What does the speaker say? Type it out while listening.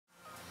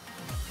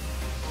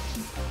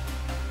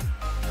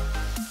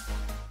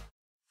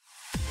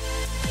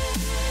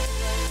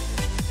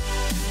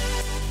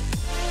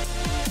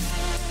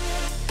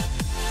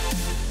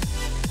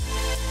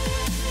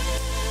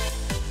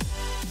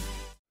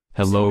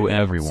Hello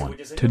everyone,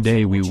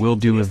 today we will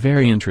do a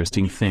very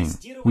interesting thing.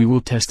 We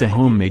will test a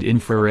homemade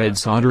infrared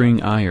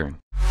soldering iron.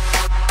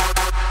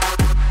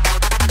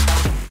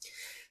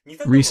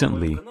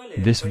 Recently,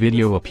 this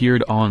video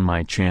appeared on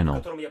my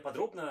channel.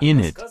 In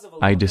it,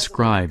 I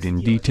described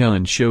in detail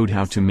and showed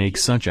how to make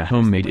such a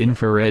homemade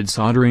infrared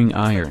soldering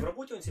iron.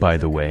 By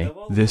the way,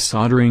 this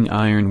soldering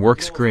iron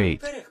works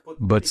great.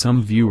 But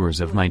some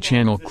viewers of my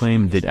channel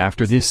claimed that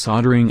after this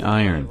soldering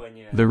iron,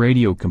 the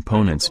radio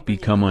components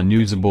become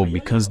unusable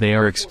because they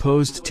are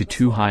exposed to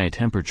too high a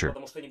temperature.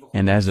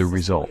 And as a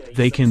result,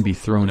 they can be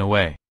thrown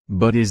away.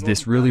 But is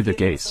this really the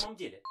case?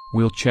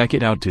 We'll check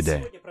it out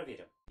today.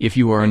 If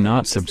you are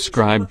not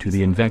subscribed to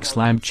the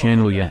Invexlab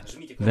channel yet,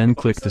 then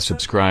click the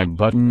subscribe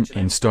button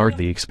and start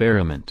the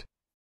experiment.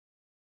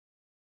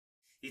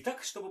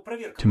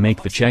 To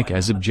make the check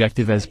as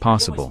objective as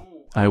possible,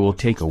 I will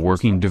take a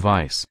working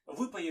device.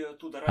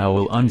 I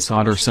will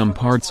unsolder some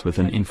parts with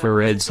an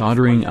infrared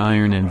soldering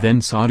iron and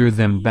then solder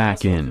them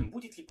back in.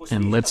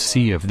 And let's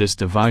see if this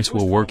device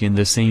will work in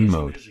the same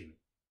mode.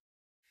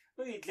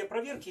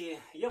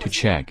 To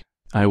check,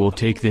 I will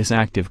take this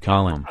active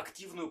column.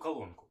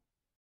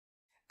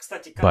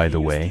 By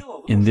the way,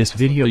 in this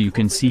video you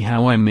can see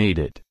how I made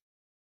it.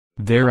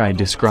 There I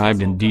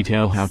described in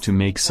detail how to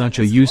make such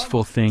a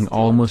useful thing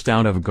almost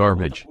out of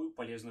garbage.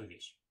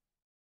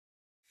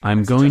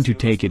 I'm going to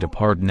take it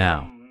apart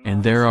now,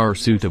 and there are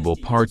suitable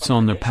parts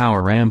on the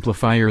power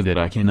amplifier that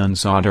I can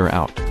unsolder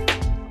out.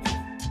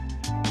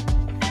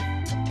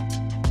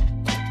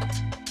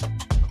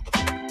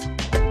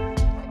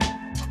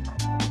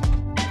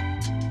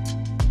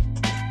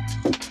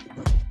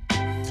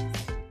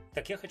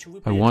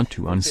 I want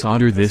to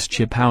unsolder this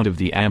chip out of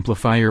the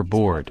amplifier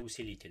board.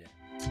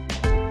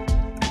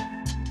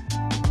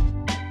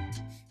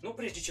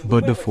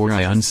 But before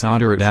I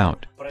unsolder it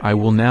out, I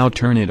will now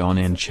turn it on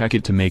and check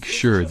it to make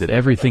sure that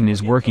everything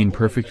is working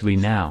perfectly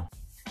now.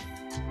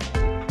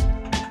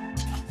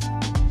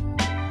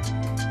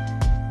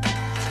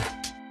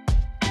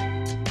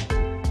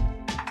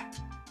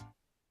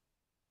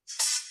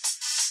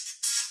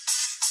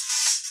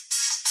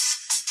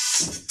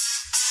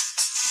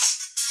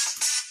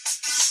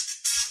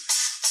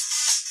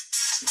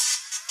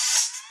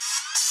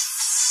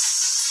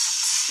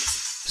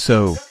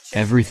 So,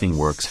 everything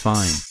works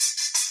fine.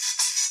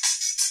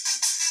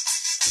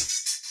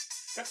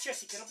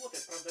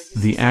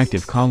 The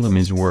active column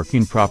is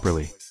working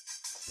properly.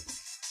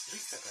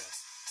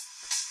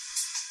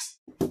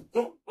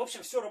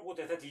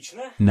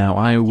 Now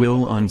I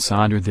will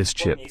unsolder this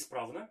chip.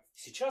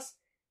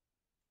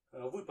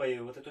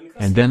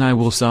 And then I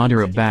will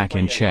solder it back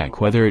and check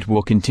whether it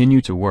will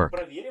continue to work.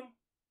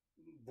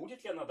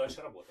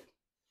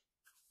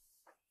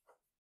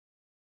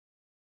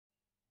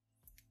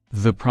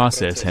 The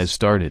process has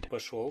started.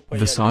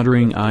 The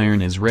soldering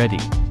iron is ready.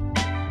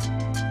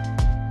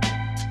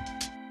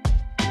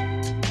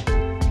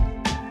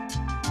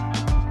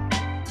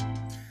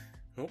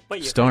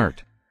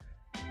 Start.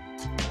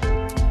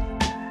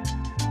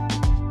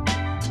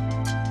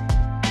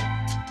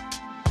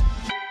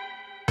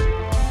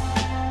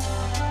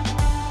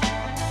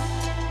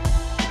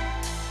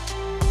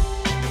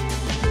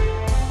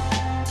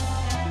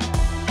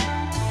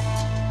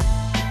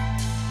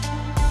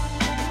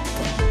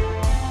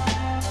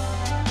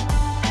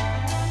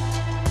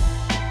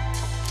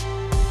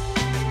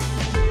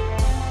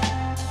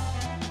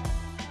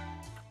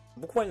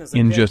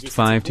 In just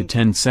 5 to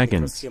 10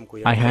 seconds,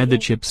 I had the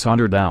chip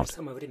soldered out.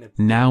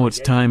 Now it's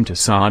time to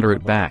solder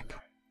it back.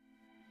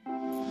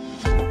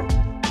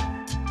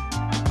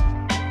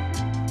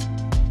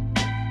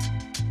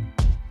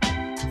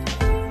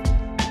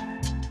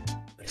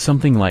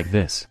 Something like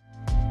this.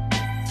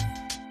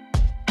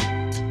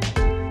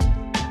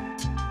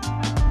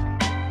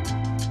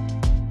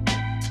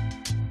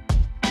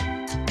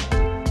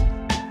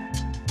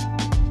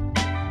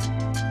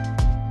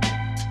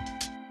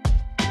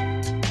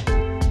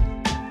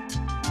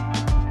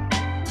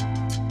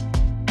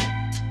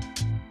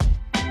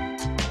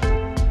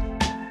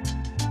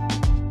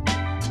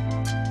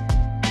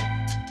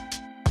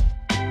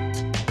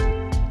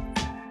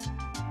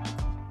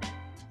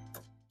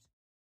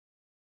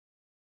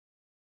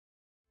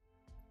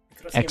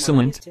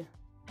 Excellent.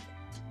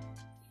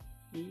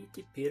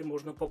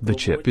 The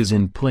chip is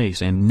in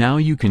place and now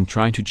you can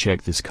try to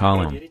check this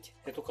column.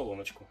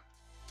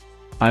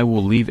 I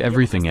will leave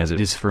everything as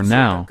it is for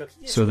now,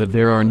 so that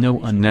there are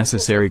no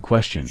unnecessary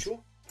questions.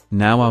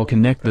 Now I'll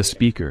connect the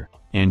speaker,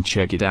 and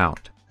check it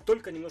out.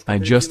 I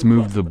just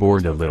moved the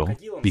board a little,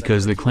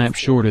 because the clamp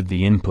shorted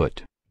the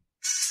input.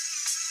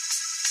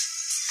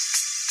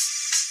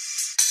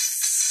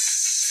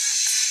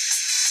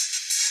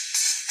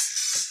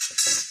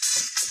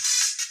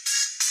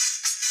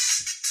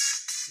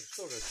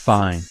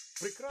 Fine.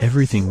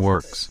 Everything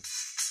works.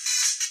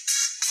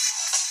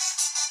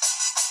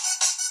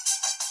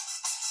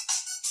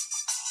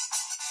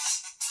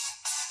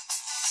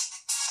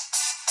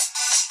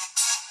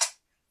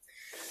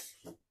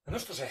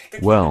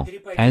 Well,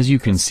 as you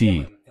can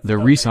see, the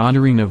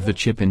resoldering of the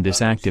chip in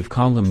this active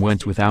column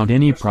went without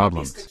any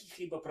problems.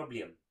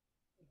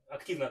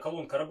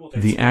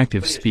 The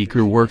active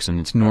speaker works in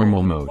its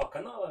normal mode.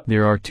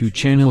 There are 2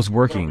 channels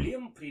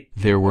working.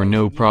 There were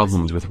no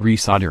problems with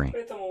resoldering.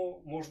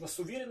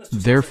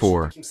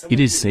 Therefore, it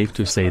is safe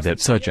to say that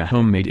such a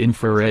homemade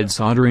infrared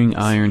soldering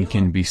iron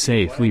can be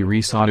safely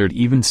resoldered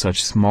even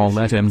such small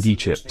SMD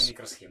chips.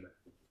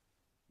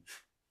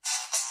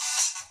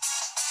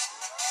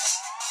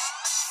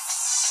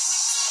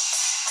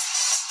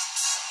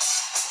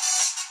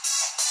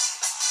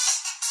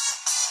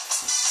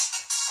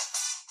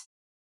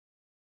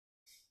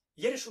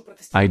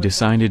 I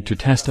decided to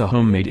test a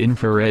homemade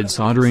infrared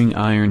soldering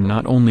iron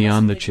not only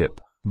on the chip,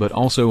 but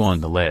also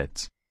on the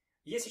LEDs.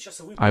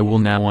 I will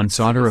now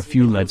unsolder a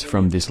few LEDs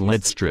from this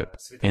LED strip,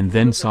 and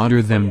then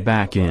solder them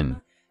back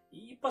in.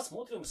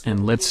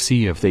 And let's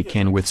see if they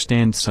can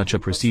withstand such a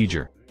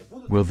procedure.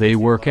 Will they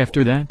work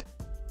after that?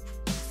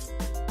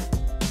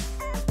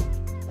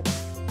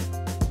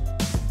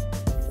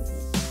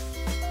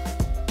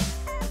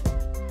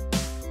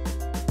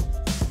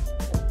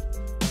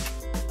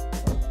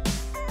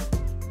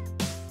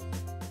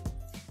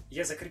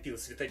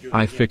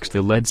 I fixed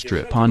the LED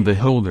strip on the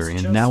holder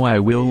and now I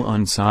will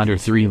unsolder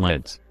 3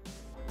 LEDs.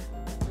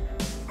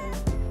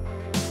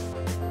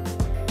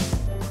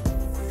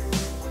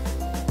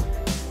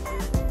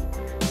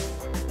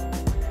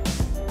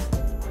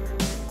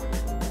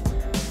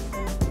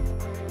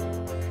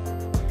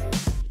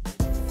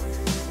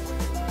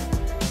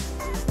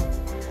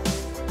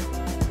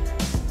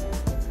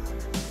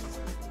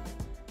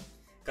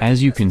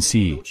 As you can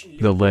see,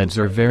 the LEDs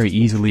are very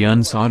easily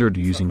unsoldered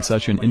using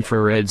such an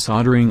infrared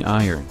soldering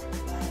iron.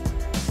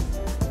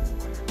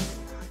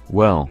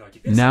 Well,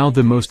 now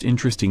the most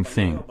interesting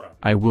thing,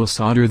 I will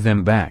solder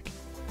them back.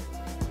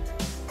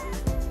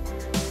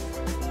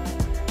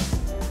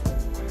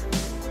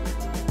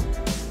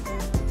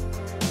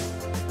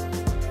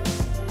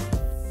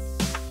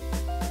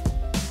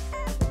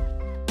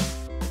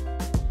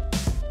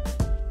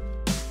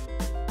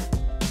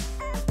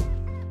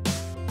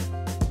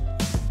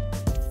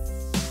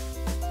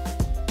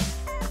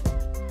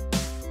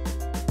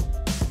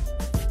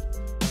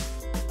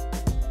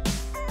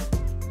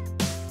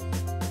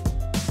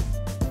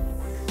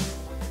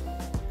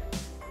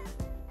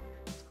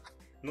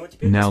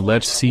 Now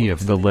let's see if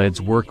the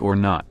LEDs work or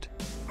not.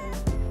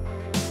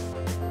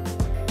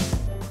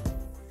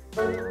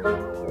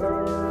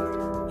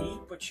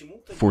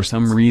 For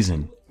some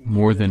reason,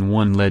 more than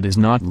one LED is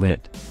not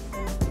lit.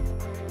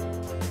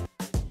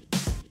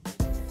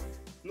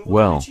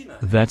 Well,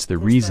 that's the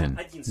reason.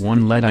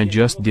 One LED I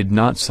just did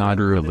not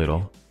solder a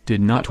little,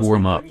 did not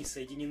warm up.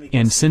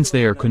 And since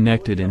they are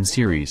connected in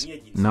series,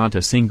 not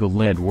a single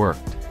LED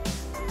worked.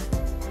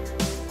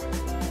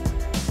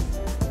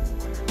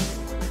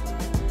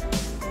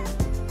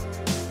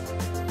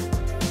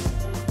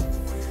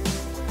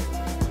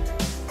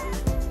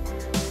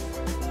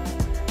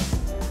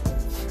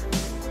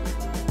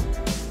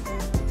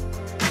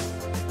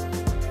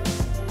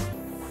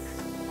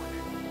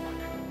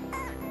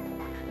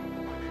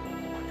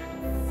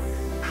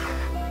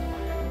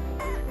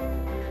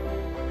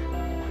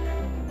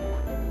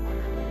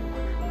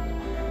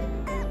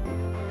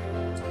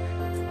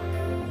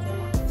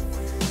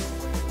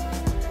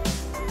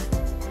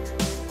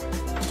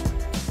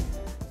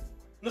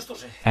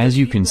 As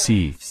you can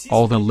see,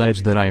 all the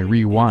LEDs that I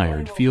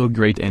rewired feel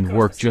great and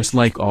work just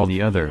like all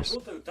the others.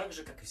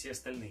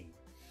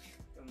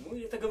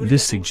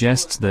 This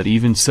suggests that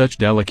even such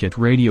delicate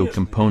radio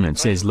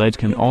components as LED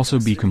can also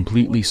be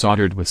completely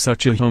soldered with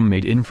such a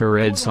homemade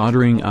infrared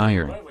soldering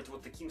iron.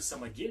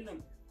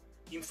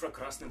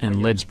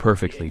 And LEDs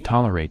perfectly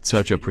tolerate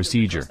such a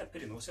procedure.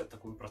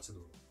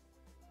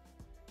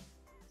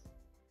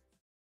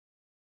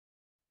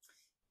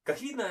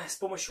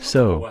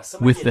 So,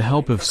 with the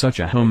help of such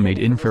a homemade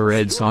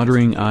infrared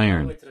soldering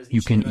iron,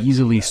 you can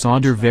easily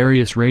solder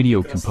various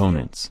radio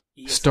components,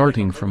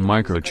 starting from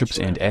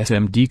microchips and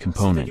SMD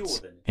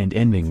components, and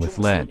ending with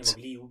LEDs,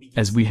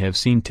 as we have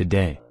seen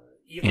today.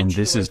 And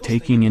this is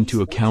taking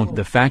into account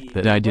the fact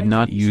that I did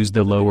not use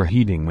the lower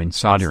heating when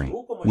soldering.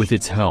 With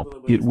its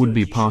help, it would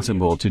be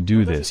possible to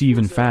do this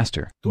even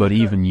faster. But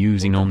even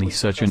using only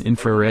such an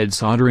infrared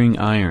soldering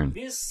iron,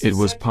 it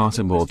was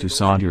possible to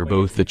solder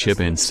both the chip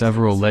and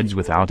several LEDs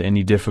without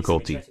any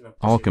difficulty.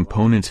 All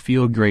components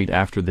feel great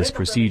after this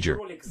procedure.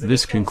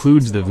 This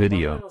concludes the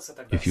video.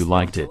 If you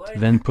liked it,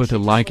 then put a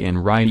like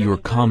and write your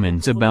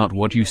comments about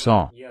what you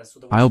saw.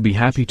 I'll be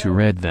happy to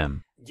read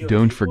them.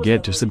 Don't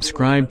forget to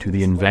subscribe to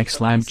the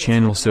Invexlab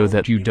channel so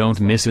that you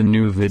don't miss a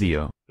new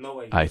video.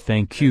 I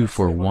thank you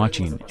for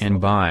watching and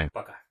bye.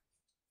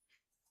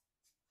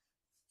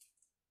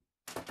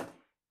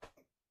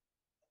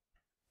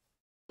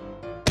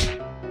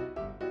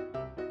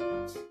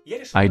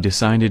 I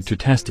decided to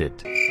test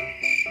it.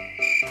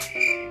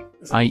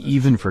 I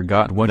even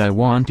forgot what I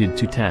wanted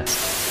to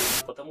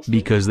test.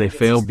 Because they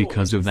fail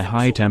because of the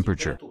high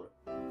temperature.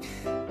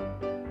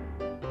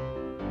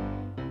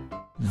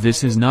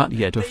 This is not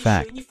yet a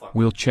fact,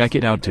 we'll check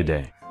it out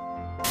today.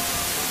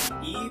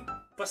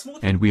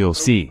 And we'll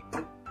see.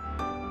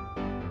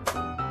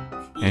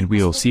 And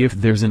we'll see if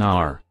there's an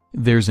R,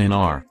 There's an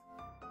R.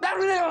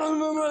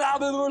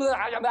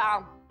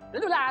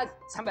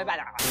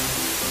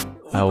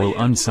 I will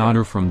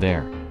unsolder from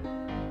there.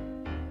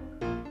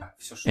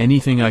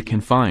 Anything I can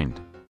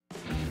find.